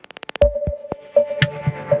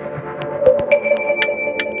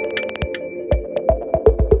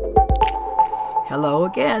Hello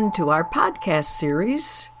again to our podcast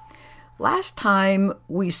series. Last time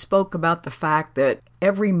we spoke about the fact that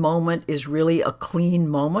every moment is really a clean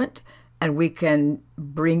moment, and we can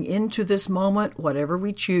bring into this moment whatever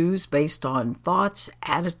we choose based on thoughts,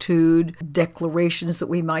 attitude, declarations that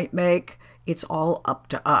we might make. It's all up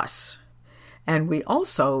to us. And we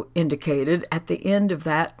also indicated at the end of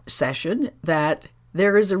that session that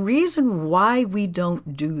there is a reason why we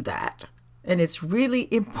don't do that. And it's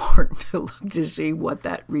really important to look to see what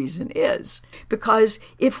that reason is. Because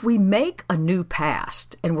if we make a new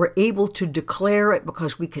past and we're able to declare it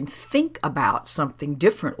because we can think about something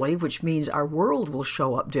differently, which means our world will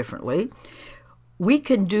show up differently, we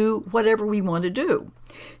can do whatever we want to do.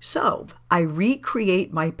 So I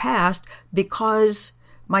recreate my past because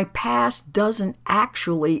my past doesn't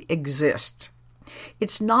actually exist.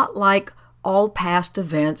 It's not like all past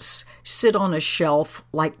events sit on a shelf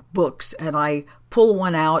like books, and I pull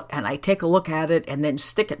one out and I take a look at it and then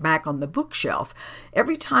stick it back on the bookshelf.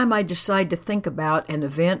 Every time I decide to think about an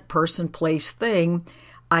event, person, place, thing,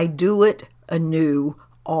 I do it anew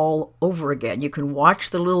all over again. You can watch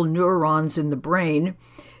the little neurons in the brain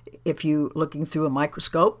if you're looking through a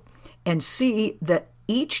microscope and see that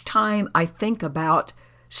each time I think about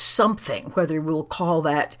something, whether we'll call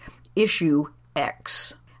that issue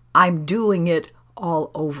X, I'm doing it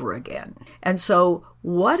all over again. And so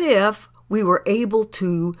what if we were able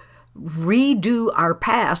to redo our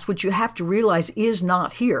past, which you have to realize is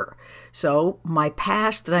not here? So my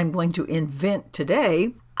past that I'm going to invent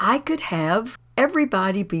today, I could have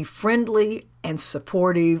everybody be friendly and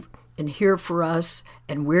supportive and here for us,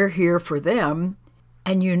 and we're here for them.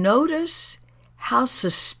 And you notice how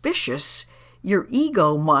suspicious your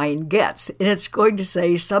ego mind gets. And it's going to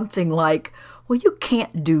say something like, well, you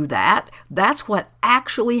can't do that. That's what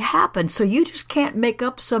actually happened. So you just can't make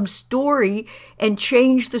up some story and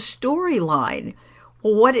change the storyline.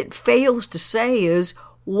 Well, what it fails to say is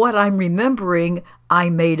what I'm remembering, I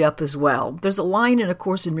made up as well. There's a line in A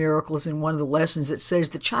Course in Miracles in one of the lessons that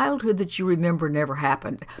says, the childhood that you remember never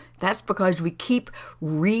happened. That's because we keep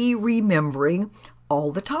remembering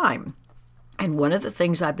all the time. And one of the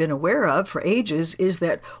things I've been aware of for ages is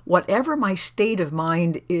that whatever my state of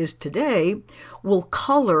mind is today will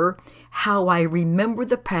color how I remember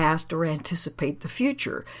the past or anticipate the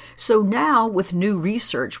future. So now with new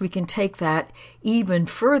research, we can take that even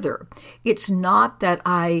further. It's not that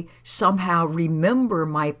I somehow remember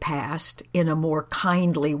my past in a more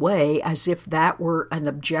kindly way, as if that were an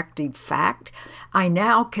objective fact. I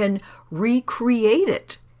now can recreate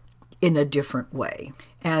it in a different way.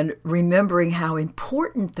 And remembering how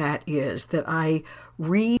important that is, that I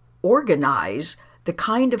reorganize the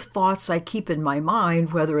kind of thoughts I keep in my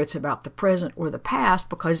mind, whether it's about the present or the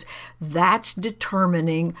past, because that's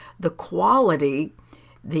determining the quality,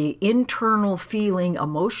 the internal feeling,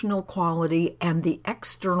 emotional quality, and the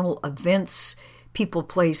external events, people,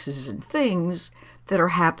 places, and things that are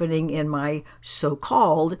happening in my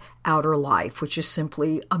so-called outer life, which is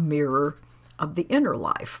simply a mirror of the inner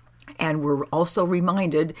life. And we're also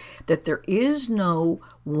reminded that there is no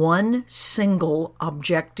one single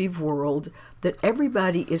objective world, that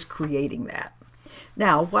everybody is creating that.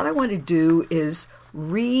 Now, what I want to do is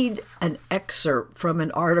read an excerpt from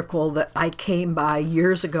an article that I came by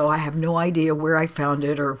years ago. I have no idea where I found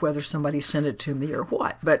it or whether somebody sent it to me or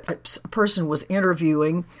what, but a person was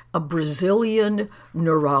interviewing a Brazilian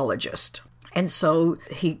neurologist. And so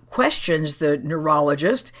he questions the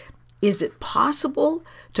neurologist, is it possible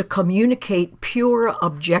to communicate pure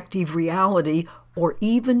objective reality or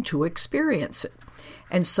even to experience it?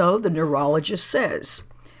 And so the neurologist says,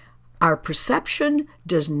 our perception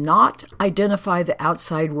does not identify the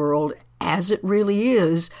outside world as it really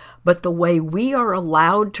is, but the way we are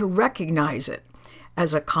allowed to recognize it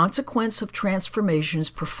as a consequence of transformations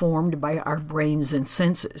performed by our brains and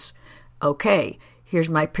senses. Okay, here's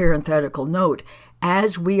my parenthetical note.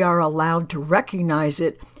 As we are allowed to recognize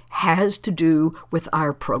it has to do with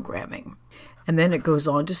our programming. And then it goes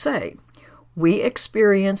on to say, we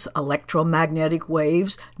experience electromagnetic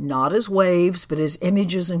waves not as waves, but as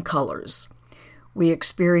images and colors. We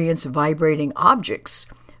experience vibrating objects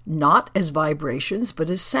not as vibrations, but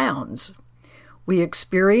as sounds. We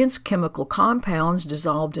experience chemical compounds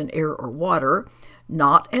dissolved in air or water,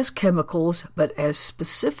 not as chemicals, but as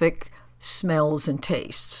specific smells and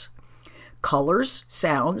tastes. Colors,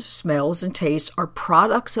 sounds, smells, and tastes are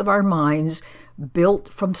products of our minds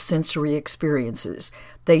built from sensory experiences.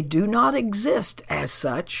 They do not exist as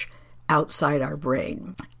such outside our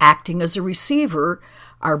brain. Acting as a receiver,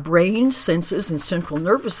 our brain, senses, and central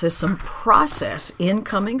nervous system process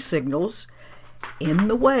incoming signals in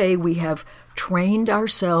the way we have trained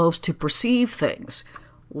ourselves to perceive things.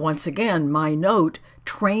 Once again, my note,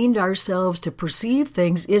 trained ourselves to perceive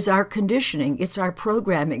things is our conditioning. It's our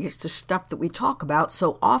programming. It's the stuff that we talk about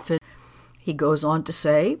so often. He goes on to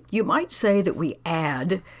say, you might say that we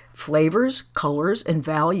add flavors, colors, and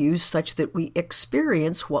values such that we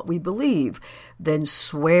experience what we believe, then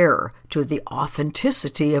swear to the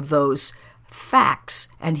authenticity of those facts,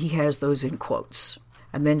 and he has those in quotes.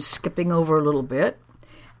 And then skipping over a little bit,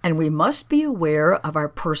 and we must be aware of our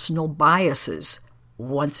personal biases.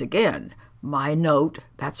 Once again, my note,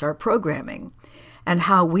 that's our programming, and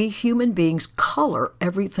how we human beings color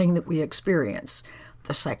everything that we experience.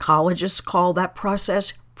 The psychologists call that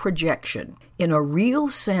process projection. In a real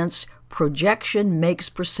sense, projection makes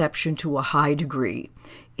perception to a high degree.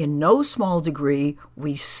 In no small degree,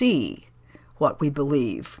 we see what we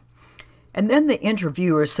believe. And then the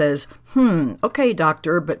interviewer says, okay,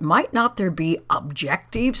 doctor, but might not there be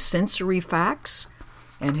objective sensory facts?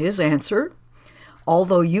 And his answer,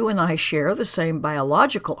 although you and I share the same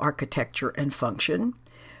biological architecture and function,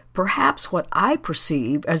 perhaps what I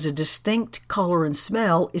perceive as a distinct color and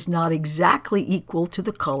smell is not exactly equal to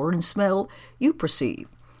the color and smell you perceive.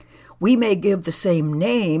 We may give the same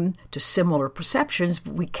name to similar perceptions,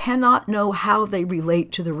 but we cannot know how they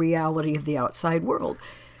relate to the reality of the outside world.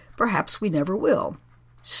 Perhaps we never will.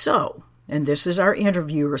 So, and this is our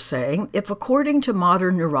interviewer saying, if according to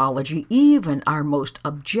modern neurology, even our most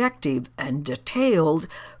objective and detailed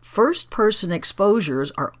first-person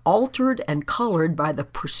exposures are altered and colored by the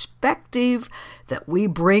perspective that we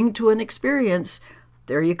bring to an experience,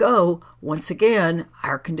 there you go, once again,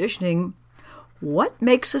 our conditioning. What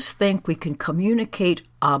makes us think we can communicate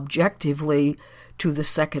objectively to the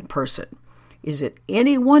second person? Is it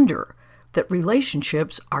any wonder that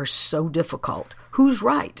relationships are so difficult? Who's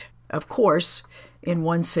right? Of course, in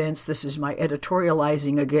one sense, this is my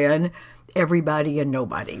editorializing again, everybody and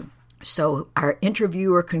nobody. So our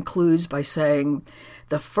interviewer concludes by saying,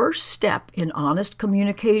 the first step in honest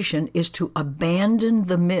communication is to abandon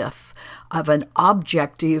the myth of an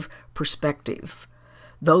objective perspective.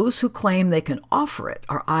 Those who claim they can offer it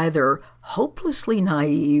are either hopelessly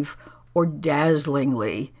naive or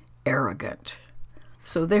dazzlingly arrogant.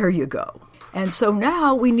 So there you go. And so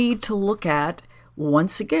now we need to look at,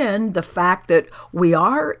 once again, the fact that we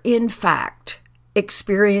are, in fact,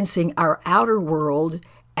 experiencing our outer world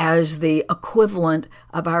as the equivalent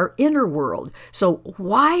of our inner world. So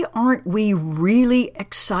why aren't we really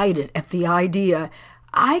excited at the idea,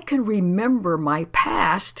 I can remember my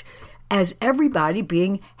past as everybody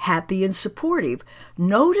being happy and supportive?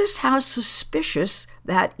 Notice how suspicious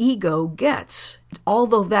that ego gets.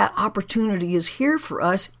 Although that opportunity is here for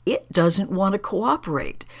us, it doesn't want to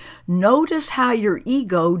cooperate. Notice how your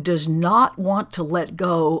ego does not want to let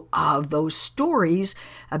go of those stories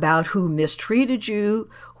about who mistreated you,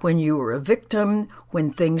 when you were a victim, when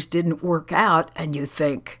things didn't work out, and you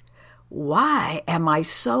think, why am I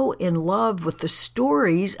so in love with the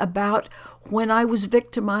stories about when I was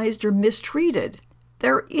victimized or mistreated?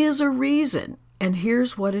 There is a reason, and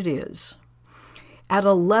here's what it is. At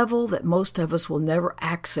a level that most of us will never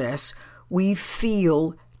access, we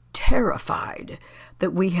feel terrified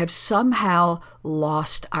that we have somehow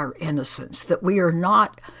lost our innocence, that we are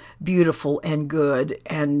not beautiful and good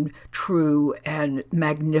and true and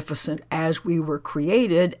magnificent as we were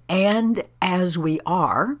created and as we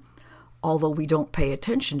are, although we don't pay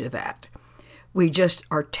attention to that. We just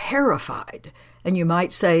are terrified. And you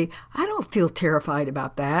might say, I don't feel terrified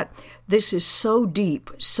about that. This is so deep,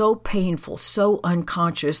 so painful, so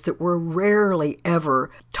unconscious that we're rarely ever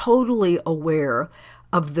totally aware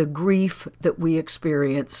of the grief that we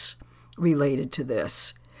experience related to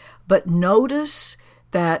this. But notice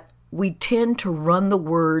that we tend to run the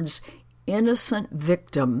words innocent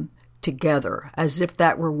victim together as if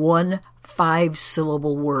that were one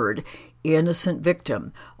 5-syllable word. Innocent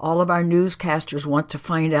victim. All of our newscasters want to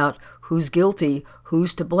find out who's guilty,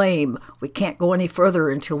 who's to blame. We can't go any further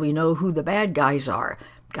until we know who the bad guys are.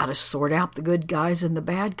 Got to sort out the good guys and the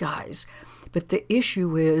bad guys. But the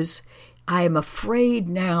issue is, I am afraid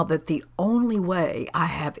now that the only way I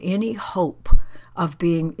have any hope of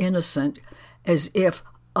being innocent is if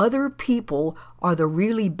other people are the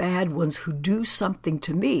really bad ones who do something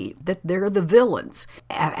to me, that they're the villains.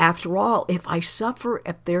 After all, if I suffer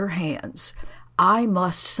at their hands, I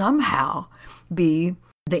must somehow be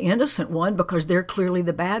the innocent one because they're clearly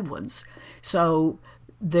the bad ones. So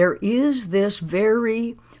there is this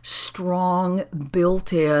very strong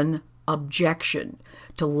built-in objection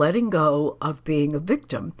to letting go of being a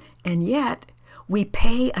victim, and yet we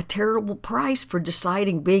pay a terrible price for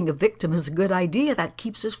deciding being a victim is a good idea. That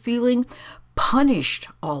keeps us feeling punished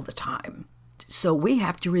all the time. So we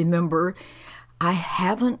have to remember, I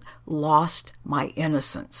haven't lost my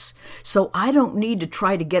innocence. So I don't need to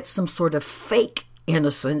try to get some sort of fake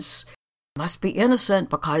innocence. I must be innocent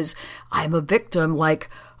because I'm a victim, like,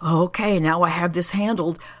 okay, now I have this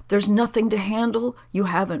handled. There's nothing to handle. You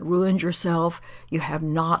haven't ruined yourself. You have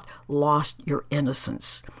not lost your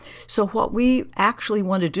innocence. So what we actually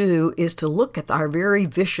want to do is to look at our very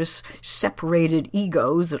vicious, separated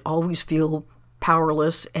egos that always feel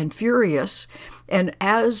powerless and furious. And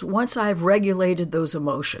once I've regulated those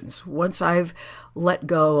emotions, once I've let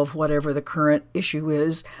go of whatever the current issue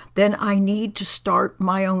is, then I need to start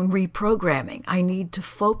my own reprogramming. I need to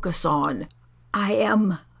focus on, I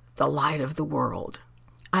am the light of the world.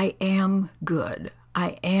 I am good.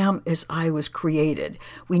 I am as I was created.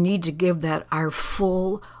 We need to give that our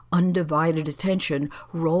full, undivided attention.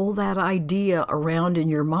 Roll that idea around in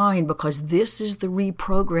your mind, because this is the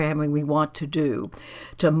reprogramming we want to do,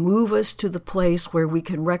 to move us to the place where we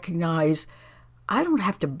can recognize, I don't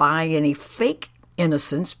have to buy any fake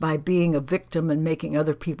innocence by being a victim and making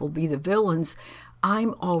other people be the villains.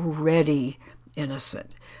 I'm already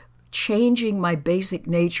innocent. Changing my basic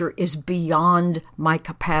nature is beyond my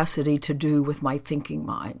capacity to do with my thinking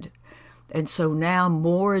mind. And so now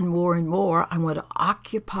more and more and more, I want to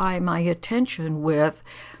occupy my attention with,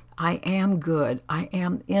 I am good, I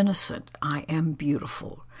am innocent, I am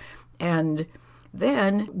beautiful. And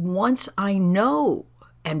then once I know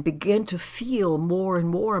and begin to feel more and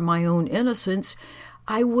more my own innocence,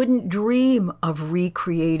 I wouldn't dream of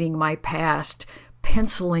recreating my past,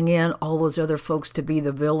 penciling in all those other folks to be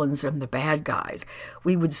the villains and the bad guys.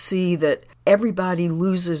 We would see that everybody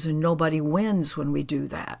loses and nobody wins when we do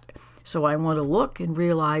that. So I want to look and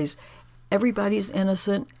realize everybody's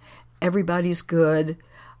innocent, everybody's good.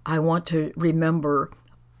 I want to remember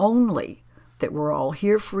only that we're all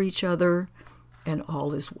here for each other and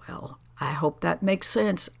all is well. I hope that makes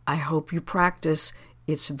sense. I hope you practice.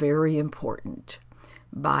 It's very important.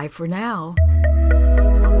 Bye for now.